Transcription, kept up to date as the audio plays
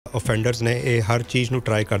Offenders ने ये हर चीज़ ਨੂੰ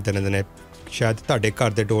ਟਰਾਈ ਕਰਦੇ ਰਹਿੰਦੇ ਨੇ शायद ਤੁਹਾਡੇ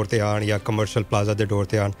ਘਰ ਦੇ ਡੋਰ ਤੇ ਆਣ ਜਾਂ ਕਮਰਸ਼ੀਅਲ ਪਲਾਜ਼ਾ ਦੇ ਡੋਰ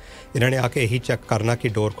ਤੇ ਆਣ ਇਹਨਾਂ ਨੇ ਆ ਕੇ ਇਹੀ ਚੈੱਕ ਕਰਨਾ ਕਿ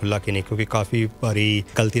ਡੋਰ ਖੁੱਲਾ ਕਿ ਨਹੀਂ ਕਿਉਂਕਿ ਕਾਫੀ ਵਾਰੀ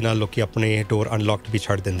ਗਲਤੀ ਨਾਲ ਲੋਕੀ ਆਪਣੇ ਡੋਰ ਅਨਲੌਕਡ ਵੀ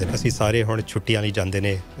ਛੱਡ ਦਿੰਦੇ ਨੇ ਅਸੀਂ ਸਾਰੇ ਹੁਣ ਛੁੱਟੀਆਂ ਲਈ ਜਾਂਦੇ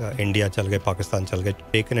ਨੇ ਇੰਡੀਆ ਚੱਲ ਗਏ ਪਾਕਿਸਤਾਨ ਚੱਲ ਗਏ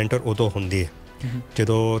ਟੇਕ ਐਂਡ ਐਂਟਰ ਉਦੋਂ ਹੁੰਦੀ ਹੈ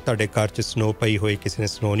ਜਦੋਂ ਤੁਹਾਡੇ ਘਰ 'ਚ ਸਨੋ ਪਈ ਹੋਈ ਕਿਸੇ ਨੇ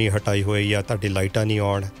ਸਨੋ ਨਹੀਂ ਹਟਾਈ ਹੋਈ ਜਾਂ ਤੁਹਾਡੀ ਲਾਈਟਾਂ ਨਹੀਂ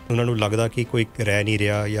ਆਉਣ ਉਹਨਾਂ ਨੂੰ ਲੱਗਦਾ ਕਿ ਕੋਈ ਰਹਿ ਨਹੀਂ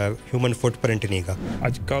ਰਿਹਾ ਜਾਂ ਹਿਊਮਨ ਫੁੱਟਪ੍ਰਿੰਟ ਨਹੀਂਗਾ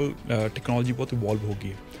ਅੱਜ ਕੱਲ੍ਹ ਟੈਕਨੋਲੋਜੀ ਬਹੁਤ ਇਵੋਲਵ ਹੋ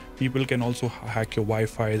ਗਈ ਹੈ people can also hack your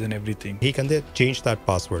Wi-Fi's and everything. He can change that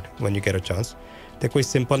password when you get a chance. ਤੇ ਕੋਈ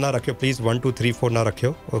ਸਿੰਪਲ ਨਾ ਰੱਖਿਓ ਪਲੀਜ਼ 1 2 3 4 ਨਾ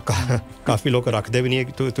ਰੱਖਿਓ ਕਾਫੀ ਲੋਕ ਰੱਖਦੇ ਵੀ ਨਹੀਂ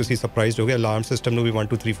ਕਿ ਤੁਸੀਂ ਸਰਪ੍ਰਾਈਜ਼ਡ ਹੋ ਗਏ ਅਲਾਰਮ ਸਿਸਟਮ ਨੂੰ ਵੀ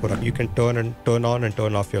 1 2 3 4 you can turn on and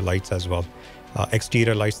turn of your lights as well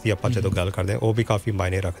exterior lights ਦੀ ਆਪਾਂ ਜਦੋਂ ਗੱਲ ਕਰਦੇ ਹਾਂ ਉਹ ਵੀ ਕਾਫੀ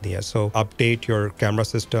ਮਾਇਨੇ ਰੱਖਦੀ ਹੈ ਸੋ ਅਪਡੇਟ ਯੋਰ camera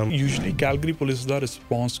system usually Calgary police ਦਾ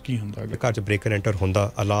ਰਿਸਪੌਂਸ ਕੀ ਹੁੰਦਾ ਹੈ ਘਰ 'ਚ ਬ੍ਰੇਕ ਐਂਡ ਐਂਟਰ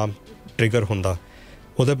ਹੁੰਦਾ ਅਲਾਰਮ ਟ੍ਰਿਗਰ ਹੁੰਦਾ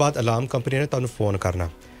ਉਹਦੇ ਬਾਅਦ ਅਲਾਰਮ ਕੰਪਨੀ ਨੇ ਤੁਹਾਨੂੰ ਫੋਨ ਕਰਨਾ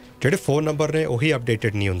ਜਿਹੜੇ ਫੋਨ ਨੰਬਰ ਨੇ ਉਹੀ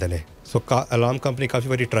ਅਪਡੇਟਡ ਨਹੀਂ ਹੁੰਦੇ ਨੇ ਸੋ ਅਲਾਰਮ ਕੰਪਨੀ ਕਾਫੀ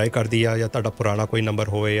ਵਾਰੀ ਟਰਾਈ ਕਰਦੀ ਆ ਜਾਂ ਤੁਹਾਡਾ ਪੁਰਾਣਾ ਕੋਈ ਨੰਬਰ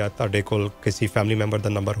ਹੋਵੇ ਜਾਂ ਤੁਹਾਡੇ ਕੋਲ ਕਿਸੇ ਫੈਮਿਲੀ ਮੈਂਬਰ ਦਾ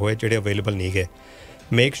ਨੰਬਰ ਹੋਵੇ ਜਿਹੜੇ ਅਵੇਲੇਬਲ ਨਹੀਂ ਗਏ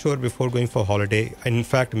make sure before going for holiday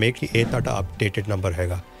in fact make ਕਿ ਇਹ ਤੁਹਾਡਾ ਅਪਡੇਟਡ ਨੰਬਰ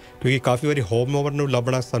ਹੈਗਾ ਕਿਉਂਕਿ ਕਾਫੀ ਵਾਰੀ ਹੋਮ ਨੰਬਰ ਨੂੰ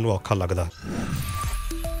ਲੱਭਣਾ ਸਾਨੂੰ ਔਖਾ ਲੱਗਦਾ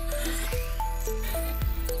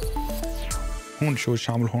ਹੁਣ ਸ਼ੋਅ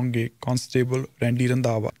ਸ਼ਾਮਲ ਹੋਣਗੇ ਕਾਂਸਟੇਬਲ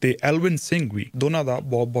ਰੰਧਾਵਾ ਤੇ ਐਲਵਿਨ ਸਿੰਘ ਵੀ ਦੋਨਾਂ ਦਾ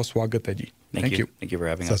ਬਹੁਤ ਬਹੁਤ ਸਵਾਗਤ ਹੈ ਜੀ ਥੈਂਕ ਯੂ ਫॉर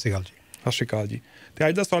ਹੈਵਿੰਗ ਅਸ ਸਤਿ ਸ਼੍ਰੀ ਅਕਾਲ ਜੀ ਤੇ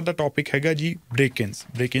ਅੱਜ ਦਾ ਸਾਡਾ ਟੌਪਿਕ ਹੈਗਾ ਜੀ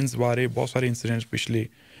ਬ੍ਰੇਕ-ਇਨਸ ਬਾਰੇ ਬਹੁਤ ਸਾਰੇ ਇਨਸੀਡੈਂਟਸ ਪਿਛਲੇ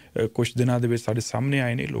ਕੁਛ ਦਿਨਾਂ ਦੇ ਵਿੱਚ ਸਾਡੇ ਸਾਹਮਣੇ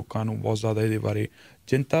ਆਏ ਨੇ ਲੋਕਾਂ ਨੂੰ ਬਹੁਤ ਜ਼ਿਆਦਾ ਇਹਦੇ ਬਾਰੇ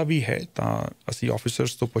ਚਿੰਤਾ ਵੀ ਹੈ ਤਾਂ ਅਸੀਂ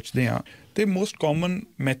ਆਫਿਸਰਸ ਤੋਂ ਪੁੱਛਦੇ ਹਾਂ ਤੇ ਮੋਸਟ ਕਾਮਨ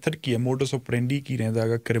ਮੈਥਡ ਕੀ ਹੈ ਮੋਡਸ ਆਪਰੈਂਡੀ ਕੀ ਰਹਿੰਦਾ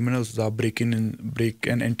ਹੈਗਾ criminals the break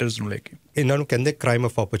and entrance ਨੂੰ ਲੈ ਕੇ ਇਹਨਾਂ ਨੂੰ ਕਹਿੰਦੇ ਕ੍ਰਾਈਮ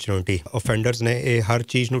ਆਫ ਓਪਰਚੁਨਿਟੀ ਆਫੈਂਡਰਸ ਨੇ ਇਹ ਹਰ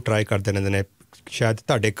ਚੀਜ਼ ਨੂੰ ਟਰਾਈ ਕਰਦੇ ਰਹਿੰਦੇ ਨੇ ਸ਼ਾਇਦ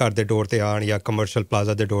ਤੁਹਾਡੇ ਘਰ ਦੇ ਡੋਰ ਤੇ ਆਣ ਜਾਂ ਕਮਰਸ਼ੀਅਲ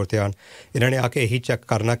ਪਲਾਜ਼ਾ ਦੇ ਡੋਰ ਤੇ ਆਣ ਇਹਨਾਂ ਨੇ ਆ ਕੇ ਇਹੀ ਚੈੱਕ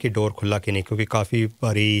ਕਰਨਾ ਕਿ ਡੋਰ ਖੁੱਲਾ ਕਿ ਨਹੀਂ ਕਿਉਂਕਿ ਕਾਫੀ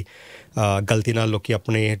ਵਾਰੀ ਗਲਤੀ ਨਾਲ ਲੋਕੀ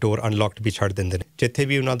ਆਪਣੇ ਡੋਰ ਅਨਲੌਕਡ ਵੀ ਛੱਡ ਦਿੰਦੇ ਨੇ ਜਿੱਥੇ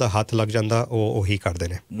ਵੀ ਉਹਨਾਂ ਦਾ ਹੱਥ ਲੱਗ ਜਾਂਦਾ ਉਹ ਉਹੀ ਕਰਦੇ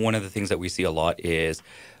ਨੇ One of the things that we see a lot is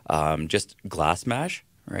just glass smash,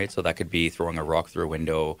 right? So that could be throwing a rock through a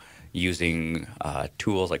window, using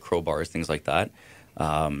tools like crowbars, things like that.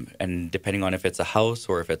 And depending on if it's a house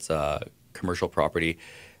or if it's a commercial property,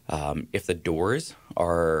 if the doors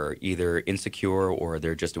are either insecure or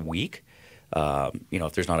they're just weak,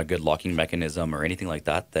 if there's not a good locking mechanism or anything like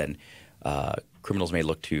that, then criminals may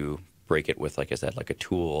look to break it with, like I said, like a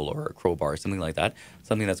tool or a crowbar, something like that,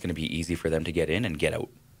 something that's going to be easy for them to get in and get out.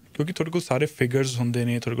 ਕਿਉਂਕਿ ਤੁਹਾਡੇ ਕੋਲ ਸਾਰੇ figures ਹੁੰਦੇ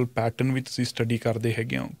ਨੇ ਤੁਹਾਡੇ ਕੋਲ pattern ਵੀ ਤੁਸੀਂ study ਕਰਦੇ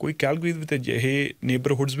ਹੈਗੇ ਹੋ ਕੋਈ ਕੈਲਗਰੀ ਵਿੱਚ ਅਜਿਹੇ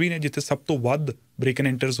ਨੇਬਰਹੁੱਡਸ ਵੀ ਨੇ ਜਿੱਥੇ ਸਭ ਤੋਂ ਵੱਧ ਬ੍ਰੇਕ ਐਂਡ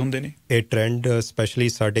ਐਂਟਰਸ ਹੁੰਦੇ ਨੇ ਇਹ ਟ੍ਰੈਂਡ ਸਪੈਸ਼ਲੀ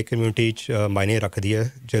ਸਾਡੇ ਕਮਿਊਨਿਟੀ 'ਚ ਮਾਇਨੇ ਰੱਖਦੀ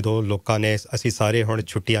ਹੈ ਜਦੋਂ ਲੋਕਾਂ ਨੇ ਅਸੀਂ ਸਾਰੇ ਹੁਣ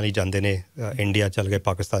ਛੁੱਟੀਆਂ ਲਈ ਜਾਂਦੇ ਨੇ ਇੰਡੀਆ ਚੱਲ ਗਏ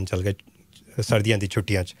ਪਾਕਿਸਤਾਨ ਚੱਲ ਗਏ ਸਰਦੀਆਂ ਦੀ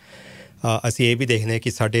ਛੁੱਟੀਆਂ 'ਚ ਅਸੀਂ ਇਹ ਵੀ ਦੇਖਦੇ ਹਾਂ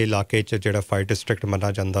ਕਿ ਸਾਡੇ ਇਲਾਕੇ 'ਚ ਜਿਹੜਾ 5 ਡਿਸਟ੍ਰਿਕਟ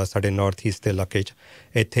ਮੰਨਿਆ ਜਾਂਦਾ ਸਾਡੇ ਨਾਰਥ ਈਸਟ ਦੇ ਇਲਾਕੇ 'ਚ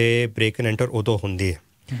ਇੱਥੇ ਬ੍ਰੇਕ ਐਂਡ ਐਂਟਰ ਉਦੋਂ ਹੁੰਦੀ ਹੈ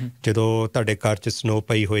ਜਦੋਂ ਤੁਹਾਡੇ ਘਰ 'ਚ ਸਨੋ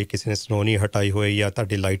ਪਈ ਹੋਈ ਕਿਸੇ ਨੇ ਸਨੋ ਨਹੀਂ ਹਟਾਈ ਹੋਈ ਜਾਂ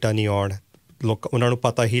ਤੁਹਾਡੀ ਲਾਈਟਾਂ ਨਹੀਂ ਆਉਣ ਲੋਕ ਉਹਨਾਂ ਨੂੰ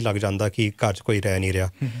ਪਤਾ ਹੀ ਲੱਗ ਜਾਂਦਾ ਕਿ ਘਰ 'ਚ ਕੋਈ ਰਹਿ ਨਹੀਂ ਰਿਹਾ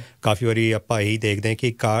ਕਾਫੀ ਵਾਰੀ ਆਪਾਂ ਇਹੀ ਦੇਖਦੇ ਹਾਂ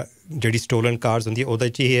ਕਿ ਕਾਰ ਜਿਹੜੀ ਸਟੋਲਨ ਕਾਰਸ ਹੁੰਦੀ ਉਹਦੇ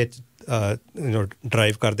 'ਚ ਹੀ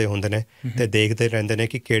ਡਰਾਈਵ ਕਰਦੇ ਹੁੰਦੇ ਨੇ ਅਤੇ ਦੇਖਦੇ ਰਹਿੰਦੇ ਨੇ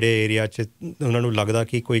ਕਿ ਕਿਹੜੇ ਏਰੀਆ 'ਚ ਉਹਨਾਂ ਨੂੰ ਲੱਗਦਾ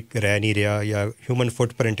ਕਿ ਕੋਈ ਰਹਿ ਨਹੀਂ ਰਿਹਾ ਜਾਂ ਹਿਊਮਨ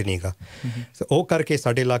ਫੁੱਟਪ੍ਰਿੰਟ ਨਹੀਂਗਾ ਸੋ ਉਹ ਕਰਕੇ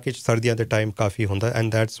ਸਾਡੇ ਇਲਾਕੇ 'ਚ ਸਰਦੀਆਂ ਦੇ ਟਾਈਮ ਕਾਫੀ ਹੁੰਦਾ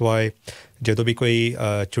ਐਂਡ ਦੈਟਸ ਵਾਈ ਜਦੋਂ ਵੀ ਕੋਈ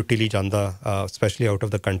ਛੁੱਟੀ ਲਈ ਜਾਂਦਾ specially out of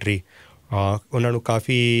the country ਉਹਨਾਂ ਨੂੰ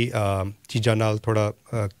ਕਾਫੀ ਚੀਜ਼ਾਂ ਨਾਲ ਥੋੜ੍ਹਾ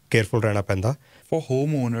ਕੇਅਰਫੁਲ ਰਹਿਣਾ ਪੈਂਦਾ ਫॉर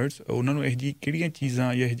ਹੋਮ ਓਨਰਸ ਉਹਨਾਂ ਨੂੰ ਇਹੋ ਜਿਹੀ ਕਿਹੜੀਆਂ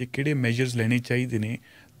ਚੀਜ਼ਾਂ ਜਾਂ ਇਹੋ ਜਿਹੇ ਕਿਹੜੇ ਮੈਜਰਸ ਲੈਣੇ ਚਾਹੀਦੇ ਨੇ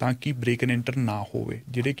ਤਾਂ ਕਿ ਬ੍ਰੇਕ ਐਂਡ ਐਂਟਰ ਨਾ ਹੋਵੇ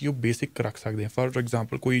ਜਿਹੜੇ ਕਿ ਉਹ ਬੇਸਿਕ ਰੱਖ ਸਕਦੇ ਆ ਫॉर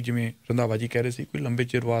ਐਗਜ਼ਾਮਪਲ ਕੋਈ ਜਿਵੇਂ ਰੰਧਾਵਾ ਜੀ ਕਹਿ ਰਹੇ ਸੀ ਕੋਈ ਲੰਬੇ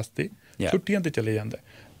ਚਿਰ ਵਾਸਤੇ ਛੁੱਟੀਆਂ 'ਤੇ ਚਲੇ ਜਾਂਦਾ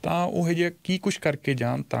ਤਾਂ ਉਹ ਇਹੋ ਜਿਹਾ ਕੀ ਕੁਛ ਕਰਕੇ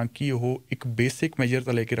ਜਾਣ ਤਾਂ ਕਿ ਉਹ ਇੱਕ ਬੇਸਿਕ ਮੈਜਰ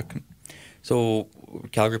ਤਾਂ ਲੈ ਕੇ ਰੱਖਣ So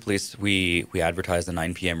Calgary Police, we advertise the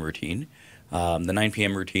 9 p.m. routine. The 9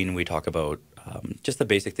 p.m. routine, we talk about just the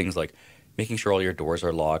basic things like making sure all your doors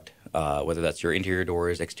are locked, whether that's your interior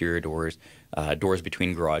doors, exterior doors, doors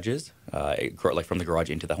between garages, like from the garage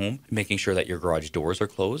into the home, making sure that your garage doors are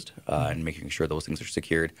closed and making sure those things are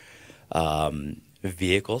secured.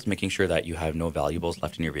 Vehicles, making sure that you have no valuables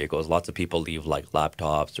left in your vehicles. Lots of people leave like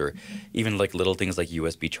laptops or even like little things like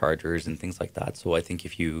USB chargers and things like that. So I think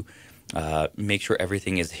if you make sure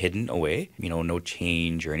everything is hidden away, no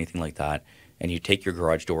change or anything like that, and you take your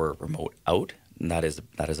garage door remote out, that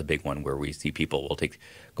is a big one where we see people will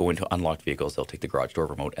go into unlocked vehicles, they'll take the garage door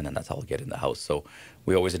remote, and then that's how they'll get in the house. So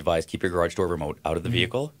we always advise keep your garage door remote out of the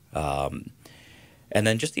vehicle. And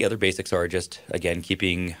then just the other basics are just, again,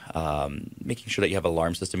 making sure that you have an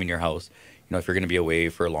alarm system in your house. If you're going to be away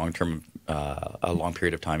for a long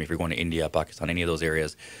period of time, if you're going to India, Pakistan, any of those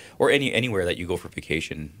areas, or anywhere that you go for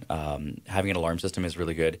vacation, having an alarm system is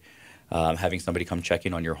really good. Having somebody come check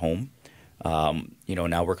in on your home.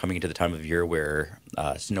 Now we're coming into the time of year where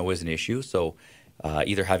snow is an issue. So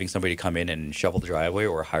either having somebody come in and shovel the driveway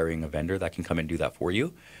or hiring a vendor that can come and do that for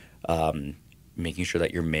you. Making sure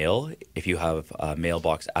that your mail, if you have a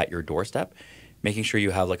mailbox at your doorstep, making sure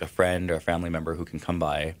you have like a friend or a family member who can come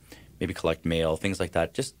by, maybe collect mail, things like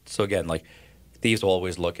that. Just so again, like thieves will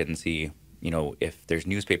always look and see, if there's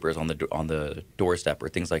newspapers on the doorstep or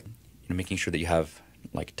things like, making sure that you have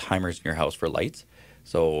like timers in your house for lights.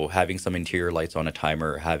 So having some interior lights on a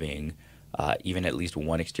timer, having even at least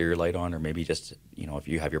one exterior light on, or maybe just, if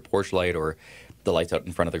you have your porch light or the lights out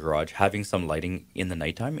in front of the garage, having some lighting in the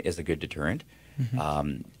nighttime is a good deterrent.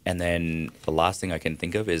 And then the last thing I can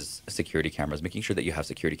think of is security cameras, making sure that you have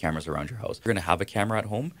security cameras around your house. If you're going to have a camera at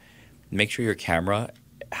home, make sure your camera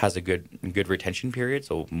has a good retention period,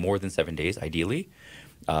 so more than 7 days ideally.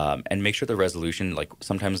 And make sure the resolution, like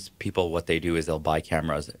sometimes people, what they do is they'll buy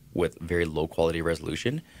cameras with very low quality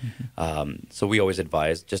resolution. So we always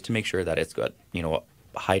advise just to make sure that it's got,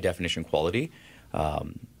 high definition quality.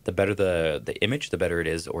 The better the image, the better it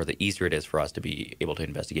is, or the easier it is for us to be able to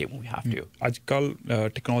investigate when we have to. आजकल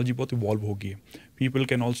technology बहुत evolve हो गई है. People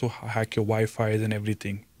can also hack your Wi-Fi and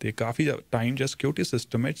everything. ते काफ़ी time just security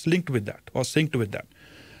system it's linked with that or synced with that.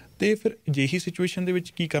 ਤੇ ਫਿਰ ਜਿਹੀ situation ਦੇ ਵਿੱਚ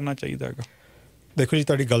ਕੀ ਕਰਨਾ ਚਾਹੀਦਾ ਹੈਗਾ? ਦੇਖੋ ਜੀ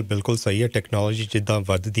ਤੁਹਾਡੀ ਗੱਲ ਬਿਲਕੁਲ ਸਹੀ ਹੈ ਟੈਕਨੋਲੋਜੀ ਜਿੱਦਾਂ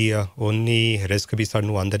ਵੱਧਦੀ ਆ ਉਨੀ ਰਿਸਕ ਵੀ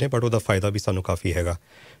ਸਾਨੂੰ ਆਉਂਦੇ ਨੇ ਬਟ ਉਹਦਾ ਫਾਇਦਾ ਵੀ ਸਾਨੂੰ ਕਾਫੀ ਹੈਗਾ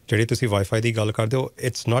ਜਿਹੜੀ ਤੁਸੀਂ ਵਾਈਫਾਈ ਦੀ ਗੱਲ ਕਰਦੇ ਹੋ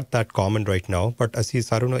it's not that common right now but ਅਸੀਂ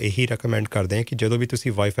ਸਾਰਿਆਂ ਨੂੰ ਇਹੀ ਰეკਮੈਂਡ ਕਰਦੇ ਹਾਂ ਕਿ ਜਦੋਂ ਵੀ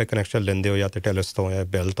ਤੁਸੀਂ ਵਾਈਫਾਈ ਕਨੈਕਸ਼ਨ ਲੈਂਦੇ ਹੋ ਜਾਂ ਤਾਂ ਟੈਲਸ ਤੋਂ ਜਾਂ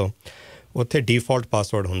ਬਿੱਲ ਤੋਂ ਉੱਥੇ ਡੀਫਾਲਟ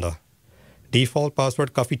ਪਾਸਵਰਡ ਹੁੰਦਾ ਡੀਫਾਲਟ ਪਾਸਵਰਡ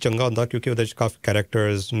ਕਾਫੀ ਚੰਗਾ ਹੁੰਦਾ ਕਿਉਂਕਿ ਉਹਦੇ 'ਚ ਕਾਫੀ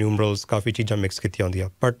ਕੈਰੈਕਟਰਸ ਨਿਊਮਰਲਸ ਕਾਫੀ ਚੀਜ਼ਾਂ ਮਿਕਸ ਕੀਤੀਆਂ ਹੁੰਦੀਆਂ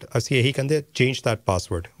ਬਟ ਅਸੀਂ ਇਹੀ ਕਹਿੰਦੇ change that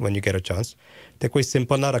password when you get a chance ਅਤੇ ਕੋਈ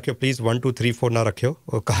ਸਿੰਪਲ ਨਾ ਰੱਖਿਓ ਪਲੀਜ਼ 1 2 3 4 ਨਾ ਰੱਖਿਓ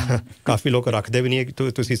ਉਹ ਕਾਫੀ ਲੋਕ ਰੱਖਦੇ ਵੀ ਨਹੀਂ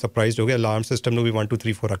ਹੈ ਤੁਸੀਂ ਸਰਪ੍ਰਾਈਜ਼ ਹੋ ਗਏ ਅਲਾਰਮ ਸਿਸਟਮ ਨੂੰ ਵੀ 1 2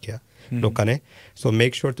 3 4 ਰੱਖਿਆ ਲੋਕਾਂ ਨੇ ਸੋ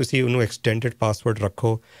ਮੇਕ ਸ਼ੋਰ ਤੁਸੀਂ ਉਹਨੂੰ ਐਕਸਟੈਂਡਡ ਪਾਸਵਰਡ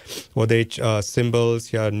ਰੱਖੋ ਉਹਦੇ 'ਚ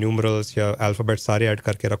ਸਿੰਬਲਸ ਜਾਂ ਨਿਊਮਰਲਸ ਜਾਂ ਐਲਫਾਬੈਟ ਸਾਰੇ ਐਡ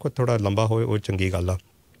ਕਰਕੇ ਰੱਖੋ ਥੋੜ੍ਹਾ ਲੰਬਾ ਹੋਏ ਉਹ ਚੰਗੀ ਗੱਲ ਆ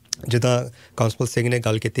ਜਿੱਦਾਂ ਕਾਂਸਟੇਬਲ ਸਿੰਘ ਨੇ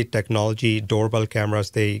ਗੱਲ ਕੀਤੀ ਟੈਕਨੋਲੋਜੀ ਡੋਰਬੈਲ ਕੈਮਰਾਸ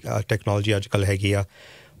 'ਤੇ ਟੈਕਨੋਲੋਜੀ ਅੱਜ ਕੱਲ੍ਹ ਹੈਗੀ ਆ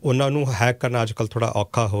ਉਹਨਾਂ ਨੂੰ ਹੈਕ ਕਰਨਾ ਅੱਜ ਕੱਲ੍ਹ ਥੋੜ੍ਹਾ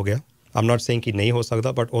ਔਖਾ ਹੋ ਗਿਆ ਆਮ ਨਾਟ ਸੇਇੰਗ ਕਿ ਨਹੀਂ ਹੋ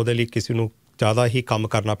ਸਕਦਾ ਬਟ ਉਹਦੇ ਲਈ ਕਿਸੇ ਨੂੰ ਜ਼ਿਆਦਾ ਹੀ ਕੰਮ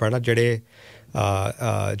ਕਰਨਾ ਪੈਣਾ ਜਿਹੜੇ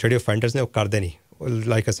ਓਫੈਂਡਰਸ ਨੇ ਉਹ ਕਰਦੇ ਨਹੀਂ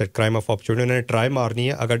like a sad crime of opportunity ਉਹਨਾਂ ਨੇ ਟਰਾਈ ਮਾਰਨੀ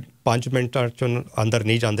ਹੈ ਅਗਰ 5 ਮਿੰਟਾਂ 'ਚ ਅੰਦਰ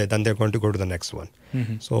ਨਹੀਂ ਜਾਂਦੇ ਦੈਨ ਦੇ going to go to the next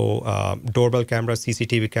one so doorbell camera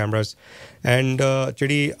CCTV cameras and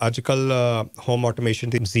ਜਿਹੜੀ ਅੱਜ ਕੱਲ੍ਹ ਹੋਮ ਆਟੋਮੇਸ਼ਨ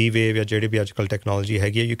ਦੀ Z-Wave ਜਾਂ ਜਿਹੜੀ ਵੀ ਅੱਜ ਕੱਲ੍ਹ ਟੈਕਨੋਲੋਜੀ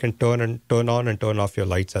ਹੈਗੀ ਹੈ you can turn on and turn of your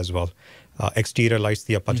lights as well exterior lights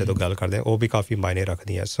ਦੀ ਆਪਾਂ ਜਦੋਂ ਗੱਲ ਕਰਦੇ ਹਾਂ ਉਹ ਵੀ ਕਾਫੀ ਮਾਇਨੇ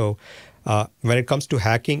ਰੱਖਦੀਆਂ ਸੋ when it comes to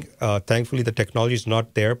hacking thankfully the technology is not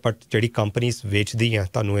there but ਜਿਹੜੀ ਕੰਪਨੀਜ਼ ਵੇਚਦੀਆਂ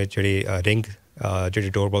ਤੁਹਾਨੂੰ ਇਹ ਜਿਹੜੇ ਰਿੰਗ ਜਿਹੜੇ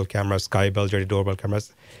ਡੋਰਬੈਲ ਕੈਮਰਾਸ ਸਕਾਈਬੈਲ ਜਿਹੜੇ doorbell cameras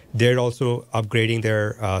they're also upgrading their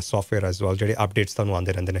software as well ਜਿਹੜੇ ਅਪਡੇਟਸ ਤੁਹਾਨੂੰ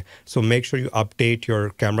ਆਉਂਦੇ ਰਹਿੰਦੇ ਨੇ so make sure you update your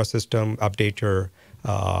camera system update your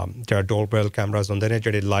ਜਿਹੜੇ ਡੋਰਬੈਲ ਕੈਮਰਾਸ ਹੁੰਦੇ ਨੇ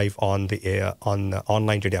ਜਿਹੜੇ live on the air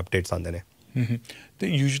online ਜਿਹੜੇ ਅਪਡੇਟਸ ਆਉਂਦੇ ਨੇ ਤੇ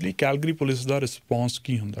ਯੂਜੂਲੀ ਕੈਲਗਰੀ ਪੁਲਿਸ ਦਾ ਰਿਸਪੌਂਸ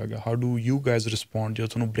ਕੀ ਹੁੰਦਾ ਹੈਗਾ how do you guys respond ਜਦੋਂ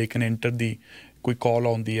ਤੁਹਾਨੂੰ ਬ੍ਰੇਕ ਐਂਡ ਐਂਟਰ ਦੀ ਕੋਈ ਕਾਲ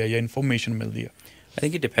ਆਉਂਦੀ ਹੈ ਜਾਂ ਇਨਫੋਰਮੇਸ਼ਨ ਮਿਲਦੀ ਹੈ I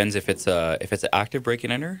think it depends if it's an active break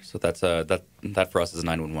and enter. So that for us is a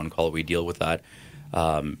 911 call. We deal with that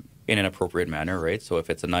in an appropriate manner, right? So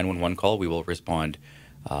if it's a 911 call, we will respond.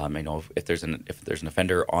 I know if there's an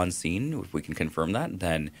offender on scene, if we can confirm that,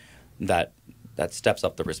 then that steps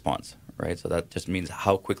up the response, right? So that just means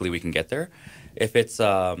how quickly we can get there. If it's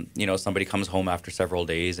somebody comes home after several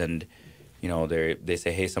days and they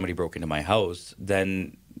say, hey, somebody broke into my house, then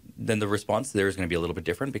the response there is going to be a little bit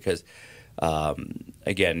different because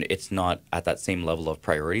again, it's not at that same level of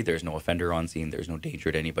priority. There's no offender on scene. There's no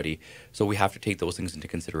danger to anybody. So we have to take those things into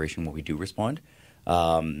consideration when we do respond.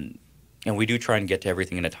 And we do try and get to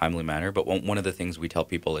everything in a timely manner. But one of the things we tell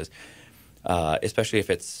people is, especially if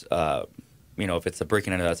it's, if it's a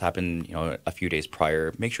break-in that's happened, a few days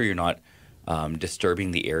prior, make sure you're not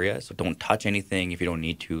disturbing the area. So don't touch anything if you don't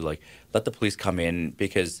need to. Like, let the police come in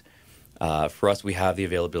because for us, we have the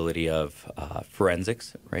availability of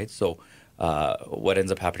forensics, right? So what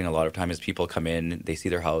ends up happening a lot of time is people come in, they see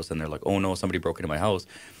their house, and they're like, oh no, somebody broke into my house.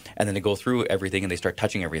 And then they go through everything and they start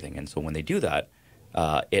touching everything. And so when they do that,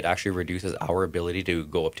 it actually reduces our ability to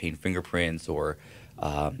go obtain fingerprints or,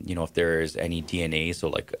 if there's any DNA, so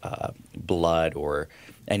like blood or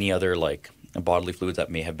any other like bodily fluids that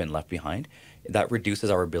may have been left behind, that reduces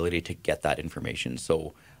our ability to get that information. So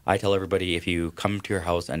I tell everybody, if you come to your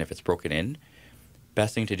house and if it's broken in,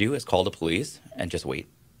 best thing to do is call the police and just wait.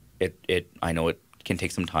 I know it can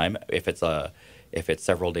take some time if it's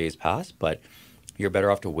several days past, but you're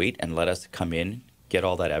better off to wait and let us come in, get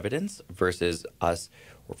all that evidence versus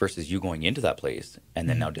you going into that place and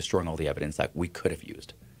then now destroying all the evidence that we could have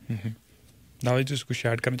used. ਨਾਲ just ਕੁਛ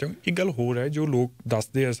add ਕਰਨਾ ਚਾਹੁੰਦਾ ਇੱਕ ਗੱਲ ਹੋਰ ਹੈ ਜੋ ਲੋਕ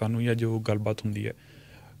ਦੱਸਦੇ ਆ ਸਾਨੂੰ ਜਾਂ ਜੋ ਗੱਲਬਾਤ ਹੁੰਦੀ ਹੈ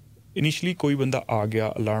ਇਨੀਸ਼ੀਅਲੀ ਕੋਈ ਬੰਦਾ ਆ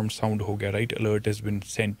ਗਿਆ, ਅਲਾਰਮ ਸਾਊਂਡ ਹੋ ਗਿਆ, ਰਾਈਟ, ਅਲਰਟ ਹੈਜ਼ ਬਿਨ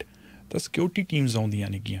ਸੈਂਟ, ਤਾਂ ਸਿਕਿਉਰਿਟੀ ਟੀਮਸ ਆਉਂਦੀਆਂ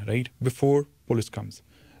ਨੇਗੀਆਂ, ਰਾਈਟ, ਬਿਫੋਰ ਪੁਲਿਸ ਕਮਸ।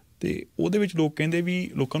 ਅਤੇ ਉਹਦੇ ਵਿੱਚ ਲੋਕ ਕਹਿੰਦੇ ਵੀ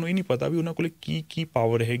ਲੋਕਾਂ ਨੂੰ ਇਹ ਨਹੀਂ ਪਤਾ ਵੀ ਉਹਨਾਂ ਕੋਲ ਕੀ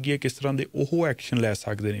ਪਾਵਰ ਹੈਗੀ ਹੈ, ਕਿਸ ਤਰ੍ਹਾਂ ਦੇ ਉਹ ਐਕਸ਼ਨ ਲੈ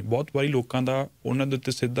ਸਕਦੇ ਨੇ। ਬਹੁਤ ਵਾਰੀ ਲੋਕਾਂ ਦਾ ਉਹਨਾਂ ਦੇ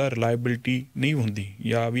ਉੱਤੇ ਸਿੱਧਾ ਰਿਲਾਇਬਿਲਿਟੀ ਨਹੀਂ ਹੁੰਦੀ,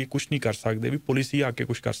 ਜਾਂ ਵੀ ਇਹ ਕੁਛ ਨਹੀਂ ਕਰ ਸਕਦੇ, ਵੀ ਪੁਲਿਸ ਹੀ ਆ ਕੇ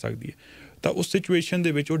ਕੁਛ ਕਰ ਸਕਦੀ ਹੈ। ਤਾਂ ਉਸ ਸਿਚੁਏਸ਼ਨ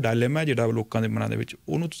ਦੇ ਵਿੱਚ ਉਹ ਡਾਇਲੇਮਾ ਜਿਹੜਾ ਲੋਕਾਂ ਦੇ ਮਨਾਂ ਦੇ ਵਿੱਚ,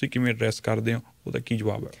 ਉਹਨੂੰ ਤੁਸੀਂ ਕਿਵੇਂ ਐਡਰੈਸ ਕਰਦੇ ਹੋ, ਉਹਦਾ ਕੀ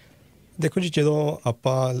ਜਵਾਬ ਹੈ? ਦੇਖੋ ਜੀ, ਜਦੋਂ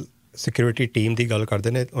ਆਪਾਂ ਸਿਕਿਉਰਿਟੀ ਟੀਮ ਦੀ ਗੱਲ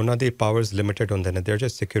ਕਰਦੇ ਨੇ, ਉਹਨਾਂ ਦੇ ਪਾਵਰਸ ਲਿਮਿਟਡ ਹੁੰਦੇ ਨੇ। They are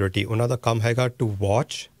just security. ਉਹਨਾਂ ਦਾ ਕੰਮ ਹੈਗਾ to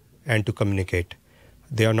watch and to communicate.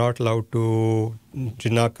 They are not allowed to,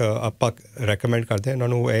 ਜਿੰਨਾ ਕੁ ਆਪਾਂ ਰੈਕਮੈਂਡ ਕਰਦੇ ਹਾਂ ਉਹਨਾਂ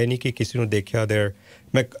ਨੂੰ, ਇਹ ਨਹੀਂ ਕਿ ਕਿਸੇ ਨੂੰ ਦੇਖਿਆ ਦੇਰ,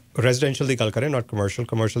 ਮੈਂ ਰੈਜ਼ੀਡੈਂਸ਼ੀਅਲ ਦੀ ਗੱਲ ਕਰਾਂ, ਨਾਟ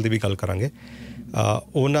ਕਮਰਸ਼ੀਅਲ ਦੀ ਵੀ ਗੱਲ ਕਰਾਂਗੇ।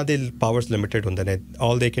 ਉਹਨਾਂ ਦੇ ਪਾਵਰਸ ਲਿਮਿਟਡ ਹੁੰਦੇ ਨੇ।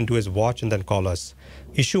 ਆਲ they can do is watch and then call us.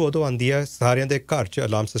 Issue ਉਦੋਂ ਆਉਂਦੀ ਹੈ, ਸਾਰਿਆਂ ਦੇ ਘਰ 'ਚ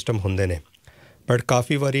ਅਲਾਰਮ ਸਿਸਟਮ ਹੁੰਦੇ ਨੇ, ਬਟ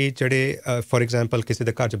ਕਾਫੀ ਵਾਰੀ ਜਿਹੜੇ ਫੋਰ ਐਗਜ਼ਾਮਪਲ ਕਿਸੇ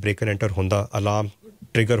ਦੇ ਘਰ 'ਚ ਬ੍ਰੇਕ ਐਂਡ ਐਂਟਰ ਹੁੰਦਾ, ਅਲਾਰਮ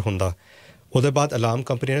ਟ੍ਰਿਗਰ ਹੁੰਦਾ, ਉਹਦੇ ਬਾਅਦ ਅਲਾਰਮ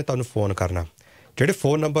ਕੰਪਨੀ ਨੇ ਤੁਹਾਨੂੰ ਫੋਨ ਕਰਨਾ। ਜਿਹੜੇ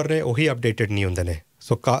ਫੋਨ ਨੰਬਰ ਨੇ ਉਹੀ ਅਪਡੇਟਡ ਨਹੀਂ ਹੁੰਦੇ ਨੇ।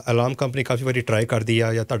 ਸੋ ਅਲਾਰਮ ਕੰਪਨੀ ਕਾਫੀ ਵਾਰੀ ਟਰਾਈ ਕਰਦੀ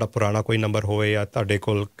ਆ, ਜਾਂ ਤੁਹਾਡਾ ਪੁਰਾਣਾ ਕੋਈ ਨੰਬਰ ਹੋਵੇ, ਜਾਂ ਤੁਹਾਡੇ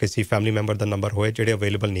ਕੋਲ ਕਿਸੇ ਫੈਮਿਲੀ ਮੈਂਬਰ ਦਾ ਨੰਬਰ ਹੋਵੇ ਜਿਹੜੇ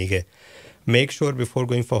ਅਵੇਲੇਬਲ ਨਹੀਂ ਗਏ। Make sure before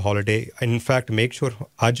going for holiday, in fact make sure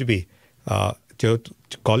ਅੱਜ ਵੀ ਜੋ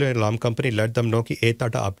ਕਾਲ ਅਲਾਰਮ ਕੰਪਨੀ, ਲੈਟ ਦਮ ਨੋ ਕਿ ਇਹ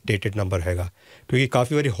ਤੁਹਾਡਾ ਅਪਡੇਟਡ ਨੰਬਰ ਹੈਗਾ, ਕਿਉਂਕਿ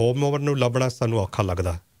ਕਾਫੀ ਵਾਰੀ ਹੋਮ ਨੰਬਰ ਨੂੰ ਲੱਭਣਾ ਸਾਨੂੰ ਔਖਾ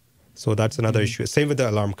ਲੱਗਦਾ। So that's another issue. Same with the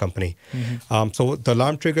alarm company. So the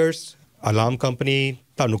alarm triggers, alarm company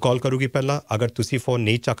ਤੁਹਾਨੂੰ ਕਾਲ ਕਰੂਗੀ ਪਹਿਲਾਂ। ਅਗਰ ਤੁਸੀਂ ਫੋਨ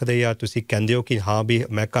ਨਹੀਂ ਚੱਕਦੇ ਜਾਂ ਤੁਸੀਂ ਕਹਿੰਦੇ ਹੋ ਕਿ ਹਾਂ ਵੀ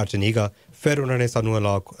ਮੈਂ ਘਰ 'ਚ ਨਹੀਂ ਗਾ, ਫਿਰ ਉਹਨਾਂ ਨੇ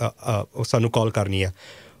ਸਾਨੂੰ ਕਾਲ ਕਰਨੀ ਆ।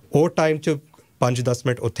 ਉਹ ਟਾਈਮ 'ਚ 5-10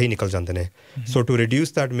 ਮਿੰਟ ਉੱਥੇ ਹੀ ਨਿਕਲ ਜਾਂਦੇ ਨੇ। ਸੋ to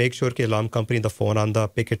reduce that, make sure ਕਿ ਅਲਾਰਮ ਕੰਪਨੀ ਦਾ ਫੋਨ ਆਉਂਦਾ,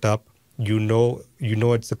 pick it up, you know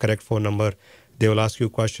it's the correct phone number. They will ask you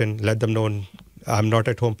a question, let them know I'm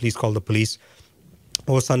not at home, please call the police.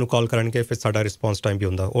 ਉਹ ਸਾਨੂੰ ਕਾਲ ਕਰਨਗੇ, ਫਿਰ ਸਾਡਾ response time ਵੀ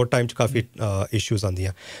ਹੁੰਦਾ। ਉਹ time 'ਚ ਕਾਫੀ issues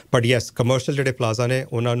ਆਉਂਦੀਆਂ। But yes, commercial ਜਿਹੜੇ ਪਲਾਜ਼ਾ ਨੇ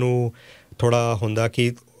ਉਹਨਾਂ ਨੂੰ ਥੋੜ੍ਹਾ ਹੁੰਦਾ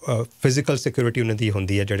ਕਿ ਫਿਜ਼ੀਕਲ ਸਿਕਿਉਰਿਟੀ ਉਹਨਾਂ ਦੀ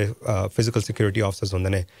ਹੁੰਦੀ ਹੈ। ਜਿਹੜੇ ਫਿਜ਼ੀਕਲ ਸਿਕਿਉਰਿਟੀ ਆਫਿਸਰਸ ਹੁੰਦੇ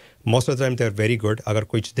ਨੇ, most of the time they are very good. ਅਗਰ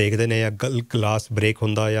ਕੁਝ ਦੇਖਦੇ ਨੇ ਜਾਂ ਗਲਾਸ ਬ੍ਰੇਕ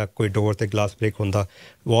ਹੁੰਦਾ ਜਾਂ ਕੋਈ ਡੋਰ 'ਤੇ ਗਲਾਸ ਬ੍ਰੇਕ ਹੁੰਦਾ,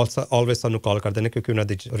 ਉਹ ਆਲਵੇਜ਼ ਸਾਨੂੰ ਕਾਲ ਕਰਦੇ ਨੇ, ਕਿਉਂਕਿ ਉਹਨਾਂ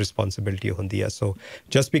ਦੀ ਰਿਸਪੌਂਸਿਬਿਲਿਟੀ ਹੁੰਦੀ ਹੈ। ਸੋ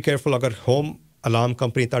ਜਸਟ ਬੀ ਕੇਅਰਫੁਲ। ਅਗਰ ਹੋਮ ਅਲਾਰਮ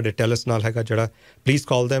ਕੰਪਨੀ ਤੁਹਾਡੇ ਟੈਲਸ ਨਾਲ ਹੈਗਾ ਜਿਹੜਾ, please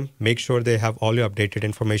call them, make sure they have all your updated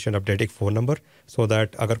information, updated phone number, so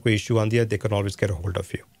that ਅਗਰ ਕੋਈ ਇਸ਼ੂ ਆਉਂਦੀ ਹੈ, they can always get hold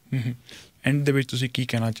of you. And ਦੇ ਵਿੱਚ ਤੁਸੀਂ ਕੀ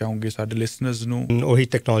ਕਹਿਣਾ ਚਾਹੋਗੇ ਸਾਡੇ ਲਿਸਨਰਸ ਨੂੰ? ਉਹੀ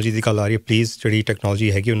ਟੈਕਨੋਲੋਜੀ ਦੀ ਗੱਲ ਆ ਰਹੀ ਹੈ। ਪਲੀਜ਼ ਜਿਹੜੀ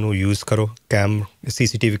ਟੈਕਨੋਲੋਜੀ ਹੈਗੀ ਉਹਨੂੰ ਯੂਜ਼ ਕਰੋ।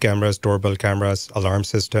 CCTV cameras, doorbell cameras, alarm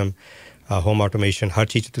system, home automation, ਹਰ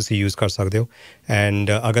ਚੀਜ਼ ਤੁਸੀਂ ਯੂਜ਼ ਕਰ ਸਕਦੇ ਹੋ।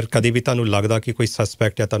 ਐਂਡ ਅਗਰ ਕਦੇ ਵੀ ਤੁਹਾਨੂੰ ਲੱਗਦਾ ਕਿ ਕੋਈ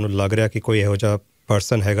ਸਸਪੈਕਟ, ਜਾਂ ਤੁਹਾਨੂੰ ਲੱਗ ਰਿਹਾ ਕਿ ਕੋਈ ਇਹੋ ਜਿਹਾ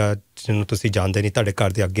ਪਰਸਨ ਹੈਗਾ ਜਿਹਨੂੰ ਤੁਸੀਂ ਜਾਣਦੇ ਨਹੀਂ, ਤੁਹਾਡੇ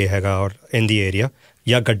ਘਰ ਦੇ ਅੱਗੇ ਹੈਗਾ ਔਰ ਇਨ ਦੀ ਏਰੀਆ,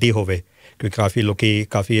 ਜਾਂ ਗੱਡੀ ਹੋਵੇ, ਕਿਉਂਕਿ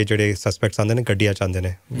ਕਾਫੀ ਇਹ ਜਿਹੜੇ ਸਸਪੈਕਟਸ ਆਉਂਦੇ ਨੇ ਗੱਡੀਆਂ 'ਚ ਆਉਂਦੇ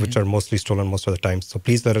ਨੇ, ਵਿਚ R mostly stolen most of the time. So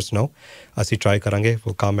please let us ਨੋ, ਅਸੀਂ ਟਰਾਈ ਕਰਾਂਗੇ,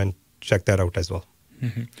 will come and check that out as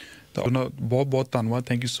well. ਤਾਂ ਬਹੁਤ ਬਹੁਤ ਧੰਨਵਾਦ।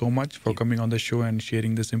 Thank you so much for coming on the show and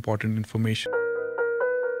sharing this important information.